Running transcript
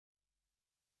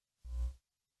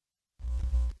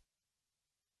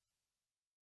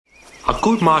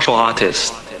good martial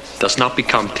artist does not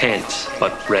become tense,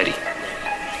 but ready.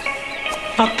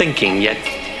 Not thinking yet,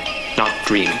 not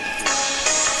dreaming.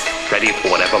 Ready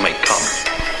for whatever may come.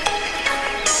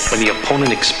 When the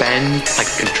opponent expands, I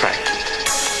contract.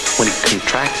 When it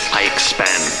contracts, I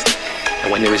expand.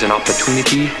 And when there is an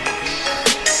opportunity,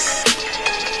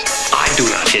 I do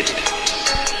not hit.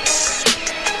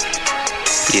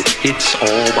 It hits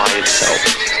all by itself.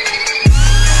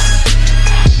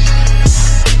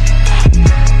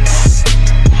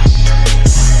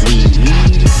 We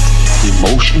need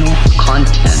emotional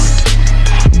content.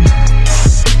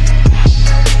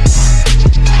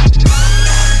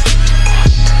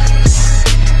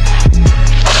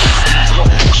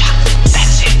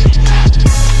 That's it.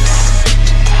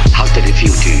 How did it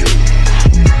feel to you?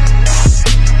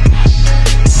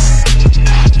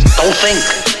 Don't think.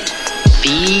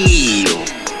 Feel.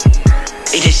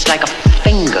 It is like a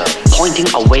finger pointing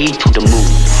away to the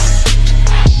moon.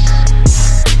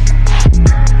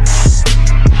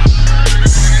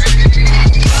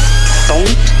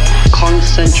 Don't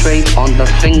concentrate on the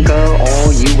finger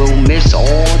or you will miss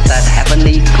all that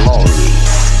heavenly glory.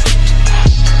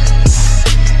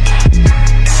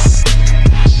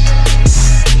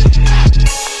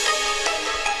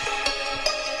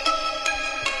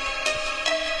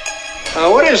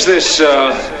 What is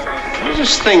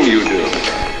this thing you do?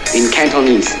 In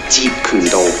Cantonese, jeet,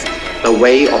 the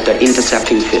way of the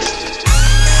intercepting fist.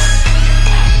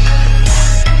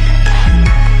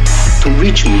 To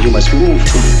reach me, you must move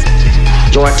to me.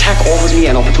 Your attack offers me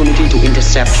an opportunity to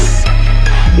intercept you.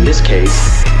 In this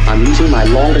case, I'm using my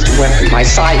longest weapon, my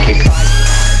sidekick.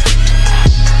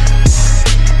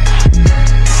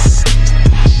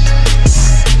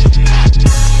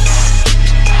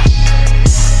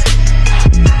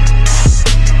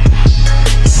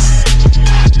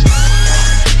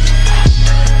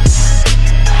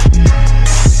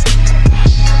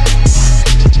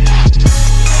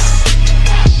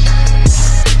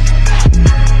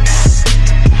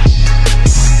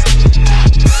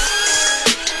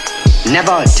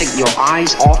 Never take your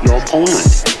eyes off your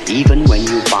opponent, even when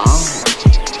you bow.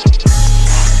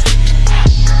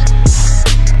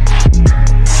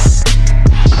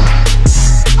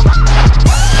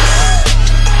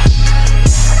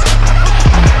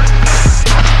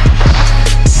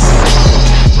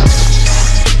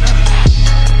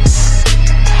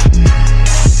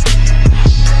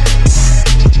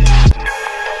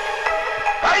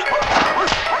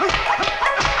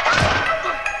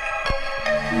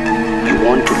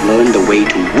 Learn the way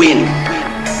to win,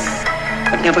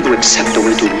 but never to accept the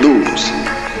way to lose.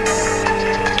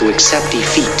 To accept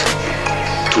defeat,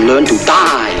 to learn to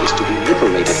die is to be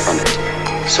liberated from it.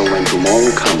 So when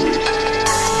tomorrow comes,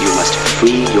 you must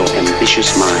free your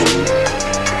ambitious mind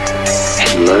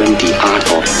and learn the art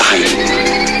of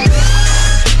dying.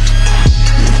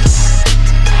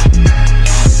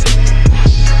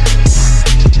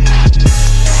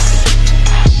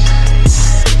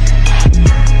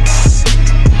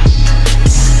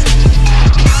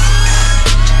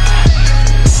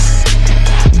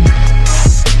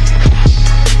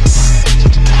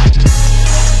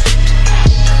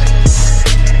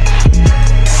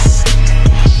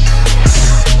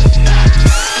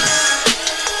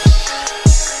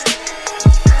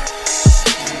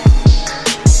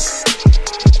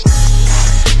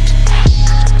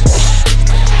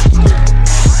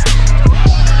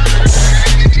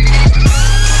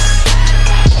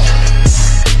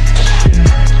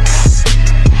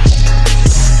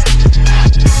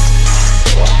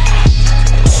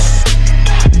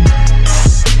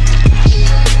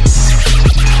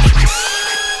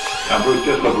 Bruce,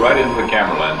 just look right into the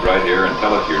camera lens right here and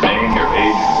tell us your name, your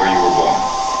age, and where you were born.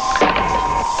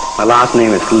 My last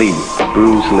name is Lee,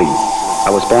 Bruce Lee.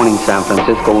 I was born in San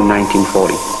Francisco in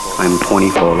 1940. I'm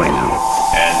 24 right now.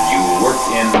 And you worked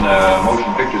in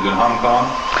motion pictures in Hong Kong?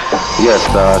 Yes,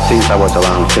 since I was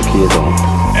around 6 years old.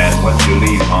 And when did you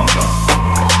leave Hong Kong?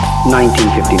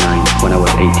 1959, when I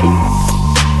was 18.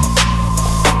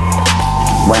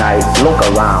 When I look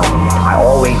around, I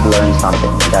always learn something,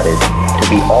 that is, to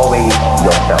be always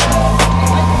yourself,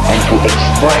 and to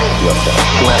express yourself,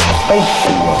 to have faith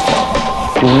in yourself.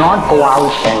 Do not go out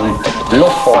and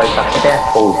look for a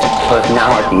successful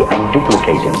personality and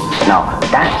duplicate him. Now,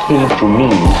 that seems to me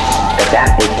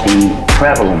that is the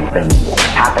prevalent thing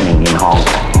happening in Hong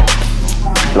Kong.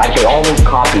 Like they always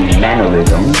copy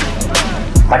mannerisms,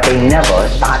 but they never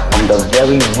start from the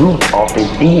very root of the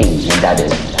being, and that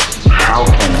is, how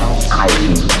can I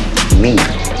be me?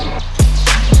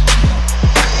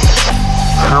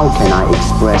 How can I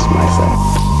express myself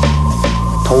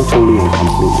totally and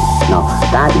completely? Now,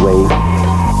 that way,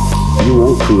 you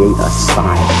won't create a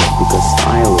style, because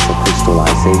style is a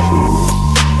crystallization.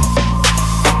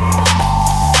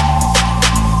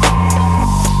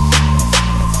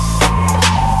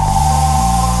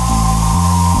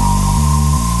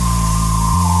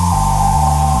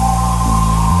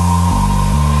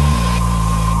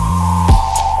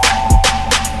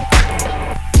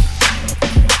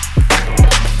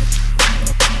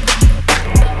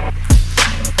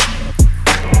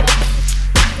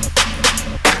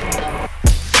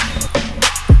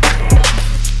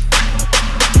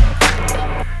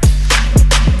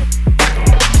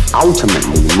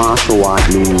 Ultimately, martial art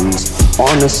means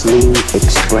honestly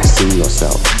expressing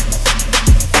yourself.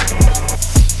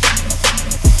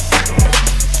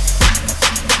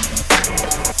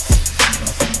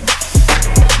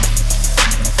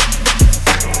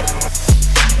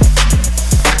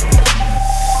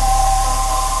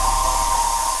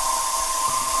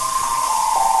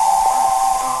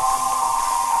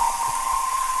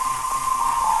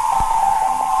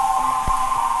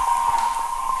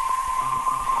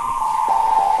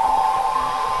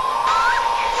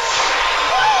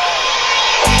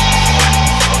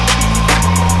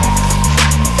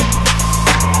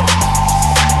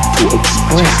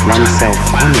 Express oneself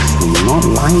honestly, not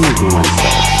lying to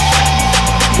oneself,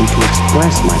 and to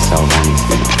express myself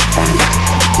honestly. That,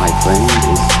 my friend,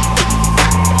 is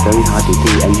very hard to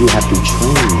do, and you have to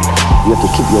train. You have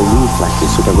to keep your reflexes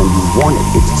so that when you want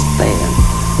it, it's there.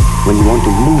 When you want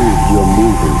to move, you're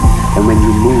moving, and when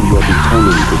you move, you're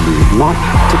determined to move. Not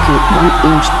taking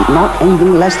 1 inch, not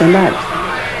anything less than that.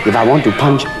 If I want to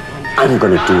punch, I'm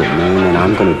gonna do it, man, and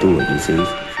I'm gonna do it, you see.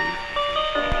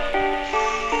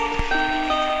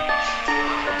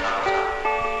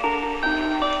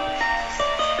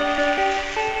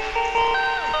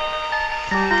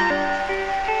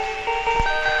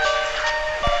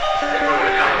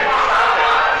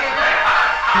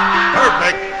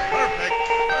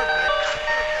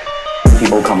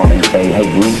 People come up and say, hey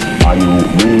Bruce, are you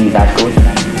really that good?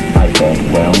 I said,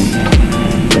 well,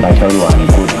 if I tell you I'm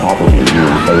good, probably you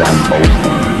will say I'm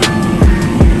boasting.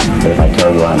 But if I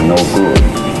tell you I'm no good,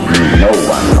 you know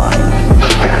I'm lying.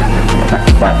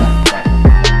 But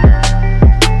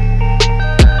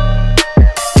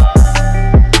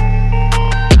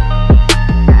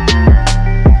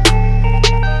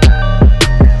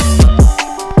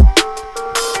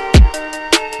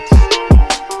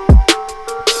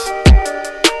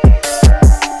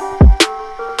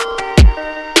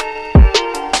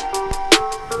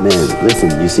man,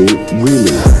 listen, you see,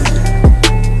 really,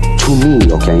 to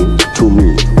me, okay, to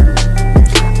me,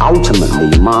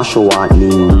 ultimately, martial art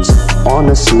means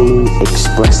honestly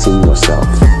expressing yourself.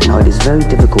 Now, it is very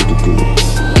difficult to do.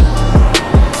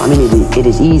 I mean, it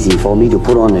is easy for me to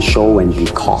put on a show and be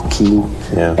cocky,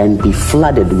 and be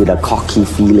flooded with a cocky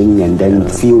feeling and then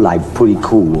feel like pretty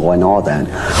cool and all that.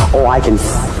 Or I can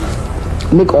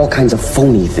make all kinds of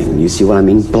phony things, you see what I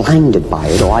mean, blinded by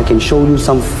it. Or I can show you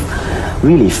some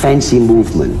really fancy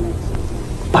movement.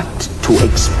 But to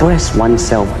express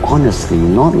oneself honestly,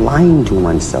 not lying to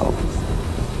oneself,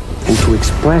 and to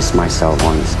express myself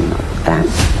honestly, that,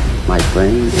 my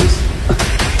friend, is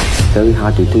very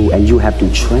hard to do, and you have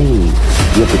to train.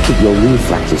 You have to keep your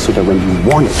reflexes so that when you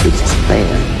want it, it's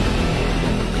there.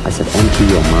 I said, empty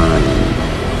your mind.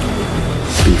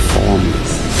 Be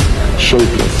formless,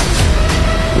 shapeless,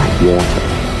 like water.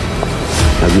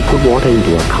 Now you put water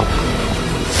into a cup,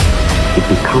 it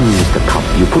becomes the cup.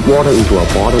 You put water into a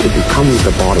bottle, it becomes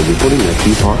the bottle. You put it in a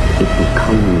teapot, it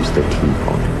becomes the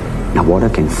teapot. Now water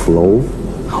can flow,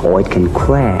 or it can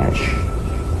crash.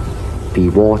 Be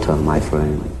water, my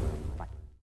friend.